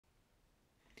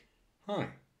Hi,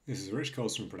 this is Rich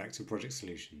Coles from Prodactive Project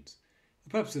Solutions. The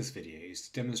purpose of this video is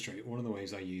to demonstrate one of the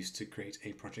ways I use to create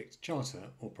a project charter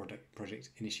or project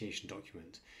initiation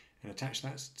document and attach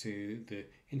that to the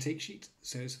intake sheet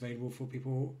so it's available for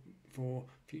people for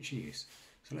future use.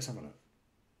 So let's have a look.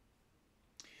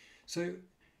 So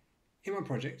in my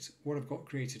project, what I've got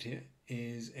created here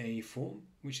is a form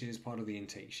which is part of the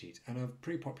intake sheet, and I've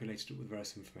pre-populated it with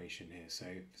various information here. So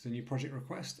it's a new project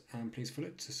request, and please fill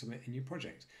it to submit a new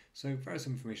project. So various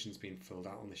information has been filled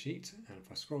out on the sheet, and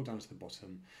if I scroll down to the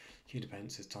bottom, key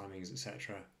dependencies, timings,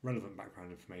 etc., relevant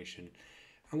background information.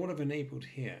 And what I've enabled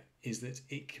here is that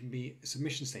it can be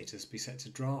submission status be set to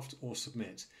draft or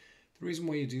submit. The reason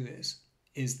why you do this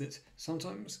is that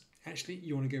sometimes actually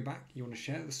you want to go back, you want to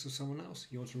share this with someone else,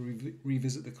 you want to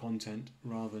revisit the content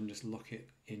rather than just lock it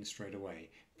in straight away,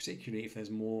 particularly if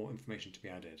there's more information to be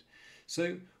added.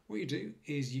 So what you do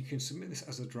is you can submit this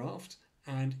as a draft,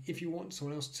 and if you want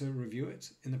someone else to review it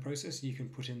in the process, you can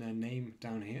put in their name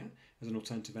down here as an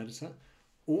alternative editor,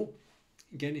 or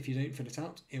again, if you don't fill it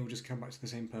out, it will just come back to the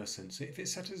same person. So if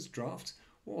it's set as draft,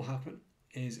 what will happen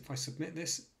is if I submit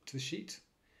this to the sheet,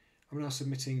 I'm now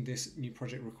submitting this new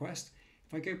project request.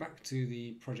 If I go back to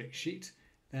the project sheet,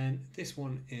 then this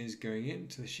one is going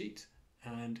into the sheet,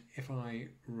 and if I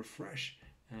refresh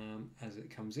as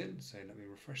it comes in, so let me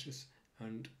refresh this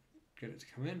and get it to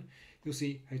come in, you'll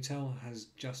see hotel has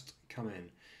just come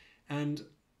in. And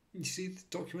you see the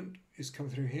document is come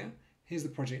through here. Here's the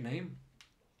project name,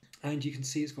 and you can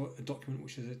see it's got a document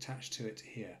which is attached to it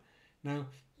here. Now,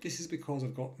 this is because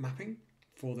I've got mapping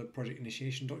for the project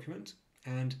initiation document,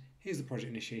 and here's the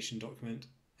project initiation document,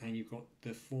 and you've got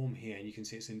the form here, and you can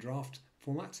see it's in draft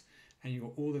format, and you've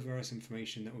got all the various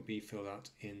information that will be filled out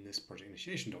in this project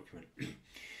initiation document.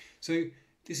 So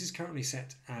this is currently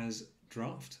set as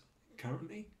draft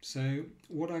currently. So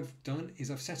what I've done is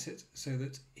I've set it so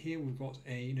that here we've got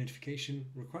a notification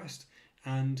request,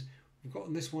 and we've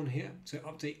got this one here, so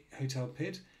update hotel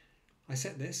PID. I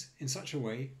set this in such a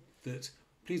way that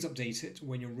please update it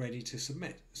when you're ready to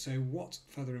submit. So what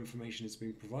further information is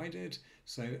being provided?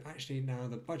 So actually now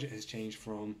the budget has changed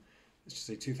from, let's just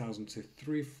say 2,000 to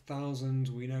 3,000.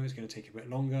 We know it's going to take a bit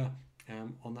longer.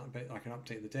 On that bit I can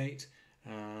update the date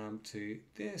to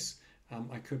this.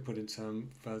 I could put in some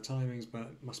further timings, but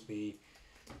it must be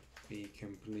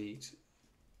complete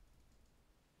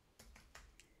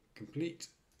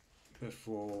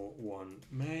before 1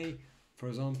 May. For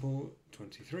example,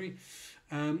 23,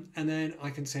 and then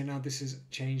I can say now this is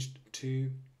changed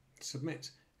to submit,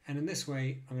 and in this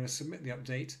way I'm going to submit the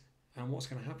update, and what's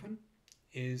going to happen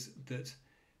is that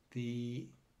in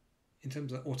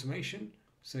terms of automation,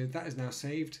 so that is now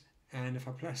saved, and if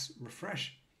I press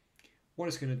refresh, what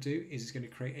it's going to do is it's going to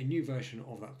create a new version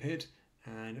of that PID,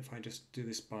 and if I just do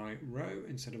this by row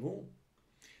instead of all,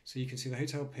 so you can see the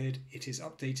hotel PID, it is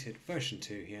updated version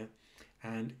 2 here,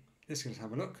 and let's just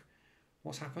have a look.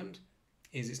 What's happened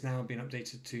is it's now been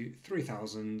updated to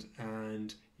 3,000,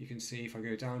 and you can see if I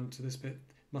go down to this bit,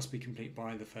 must be complete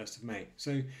by the 1st of May.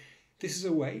 So this is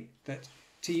a way that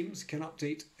teams can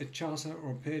update a charter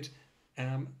or a PID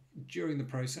during the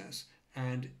process,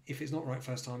 and if it's not right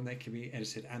first time, they can be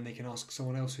edited, and they can ask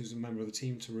someone else who's a member of the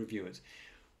team to review it.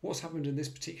 What's happened in this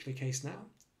particular case now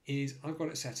is I've got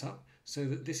it set up so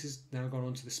that this has now gone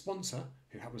on to the sponsor,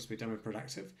 who happens to be Demo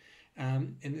Prodactive,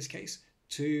 in this case,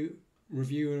 to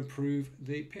review and approve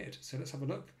the PID. So let's have a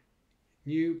look.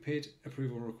 New PID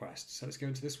approval request. So let's go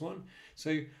into this one.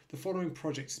 So the following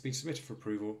project has been submitted for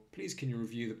approval. Please can you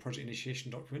review the project initiation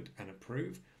document and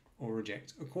approve or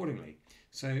reject accordingly.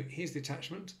 So here's the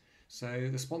attachment. So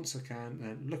the sponsor can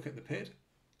then look at the PID.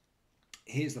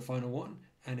 Here's the final one,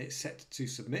 and it's set to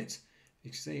submit.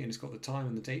 You can see, and it's got the time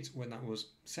and the date when that was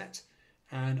set.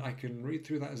 And I can read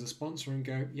through that as a sponsor and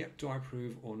go, yep, do I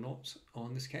approve or not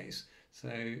on this case? So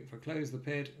if I close the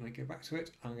PID and I go back to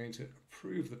it, I'm going to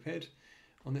approve the PID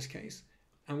on this case.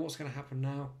 And what's going to happen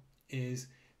now is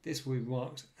this will be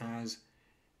marked as,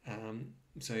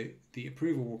 so the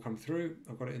approval will come through.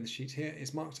 I've got it in the sheet here.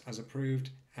 It's marked as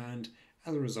approved, and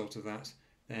as a result of that,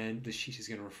 then the sheet is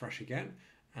going to refresh again.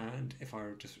 And if I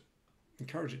just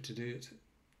encourage it to do it,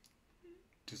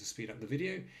 just to speed up the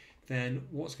video, then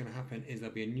what's going to happen is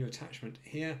there'll be a new attachment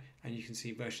here, and you can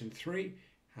see version 3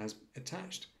 has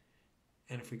attached.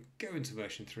 And if we go into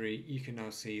version 3, you can now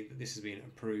see that this has been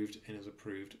approved and is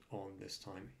approved on this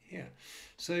time here.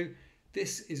 So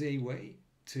this is a way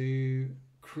to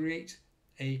create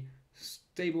a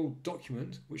stable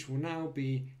document which will now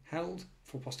be held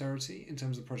for posterity in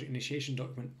terms of the project initiation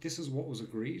document. This is what was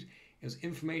agreed. It was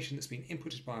information that's been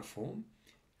inputted by a form,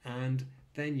 and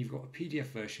then you've got a PDF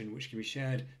version which can be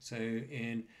shared. So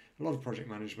in a lot of project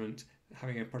management,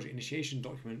 having a project initiation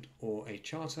document or a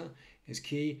charter is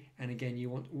key. And again, you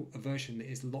want a version that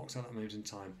is locked at that moment in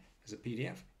time as a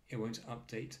PDF. It won't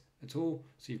update at all.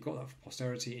 So you've got that for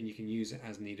posterity and you can use it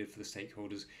as needed for the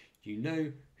stakeholders. You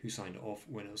know who signed it off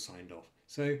when it was signed off.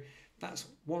 So that's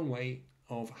one way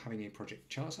of having a project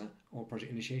charter or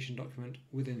project initiation document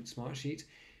within Smartsheet,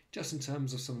 just in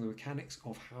terms of some of the mechanics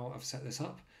of how I've set this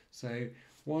up. So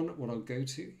one, what I'll go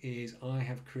to is I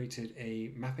have created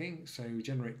a mapping, so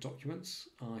generate documents.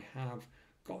 I have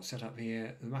got set up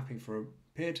here the mapping for a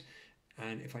PID,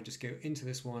 and if I just go into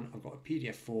this one, I've got a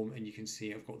PDF form and you can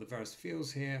see I've got the various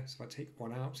fields here. So if I take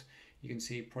one out, you can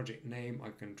see project name, I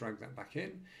can drag that back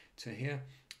in to here.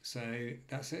 So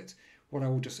that's it. What I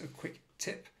will just, a quick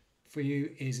tip for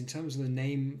you is in terms of the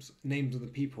names of the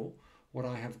people, what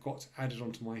I have got added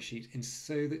onto my sheet, and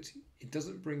so that it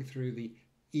doesn't bring through the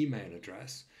email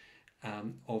address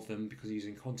of them because you're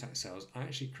using contact cells, I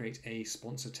actually create a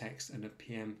sponsor text and a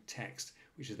PM text,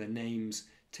 which are the names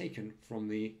taken from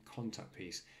the contact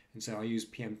piece. And so I use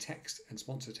PM text and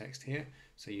sponsor text here,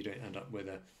 so you don't end up with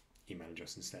an email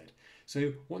address instead.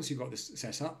 So once you've got this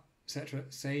set up, etc.,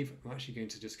 save. I'm actually going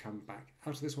to just come back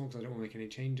out of this one because I don't want to make any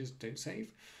changes. Don't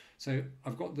save. So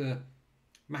I've got the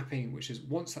mapping, which is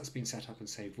once that's been set up and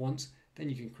saved once, then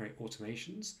you can create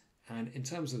automations. And in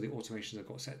terms of the automations I've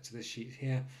got set to this sheet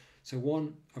here, so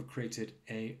one, I've created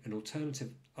an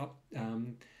alternative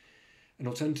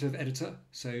editor.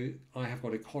 So I have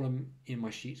got a column in my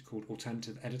sheet called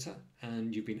alternative editor,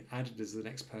 and you've been added as the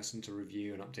next person to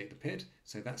review and update the PID.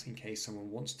 So that's in case someone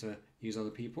wants to use other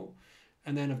people.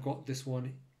 And then I've got this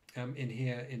one in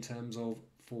here in terms of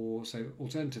so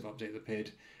alternative update the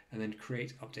PID, and then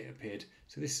create update a PID.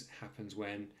 So this happens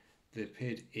when the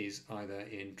PID is either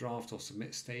in draft or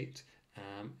submit state,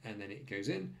 and then it goes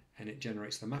in and it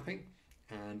generates the mapping,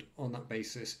 and on that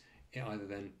basis it either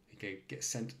then gets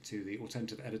sent to the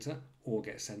alternative editor or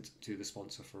gets sent to the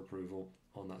sponsor for approval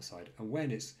on that side. And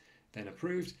when it's then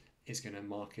approved, it's going to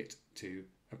mark it to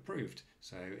approved.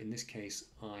 So in this case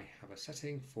I have a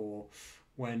setting for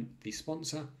when the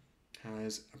sponsor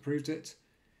has approved it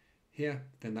here,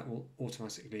 then that will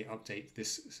automatically update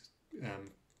this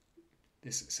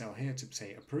this cell here to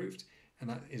say approved, and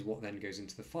that is what then goes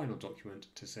into the final document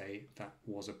to say that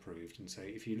was approved. And so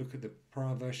if you look at the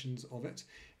prior versions of it,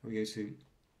 and we go to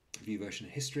view version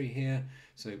history here,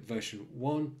 so version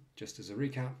 1, just as a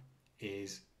recap,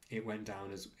 is it went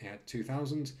down as it had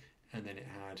 2000, and then it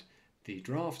had the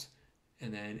draft.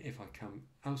 And then if I come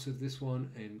out of this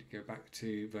one and go back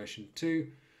to version 2,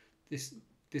 this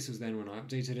was then when I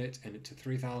updated it and it to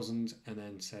 3000 and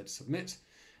then said submit.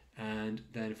 And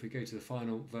then if we go to the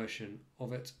final version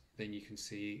of it, then you can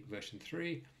see version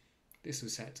 3. This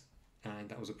was set and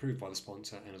that was approved by the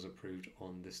sponsor and was approved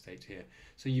on this date here.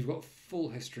 So you've got full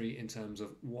history in terms of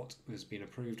what has been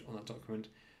approved on that document.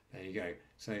 There you go.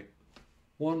 So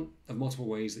one of multiple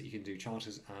ways that you can do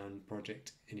charters and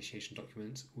project initiation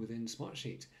documents within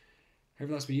Smartsheet. Hope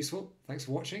that's been useful. Thanks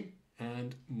for watching,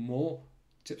 and more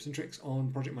tips and tricks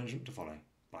on project management to follow.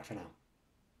 Bye for now.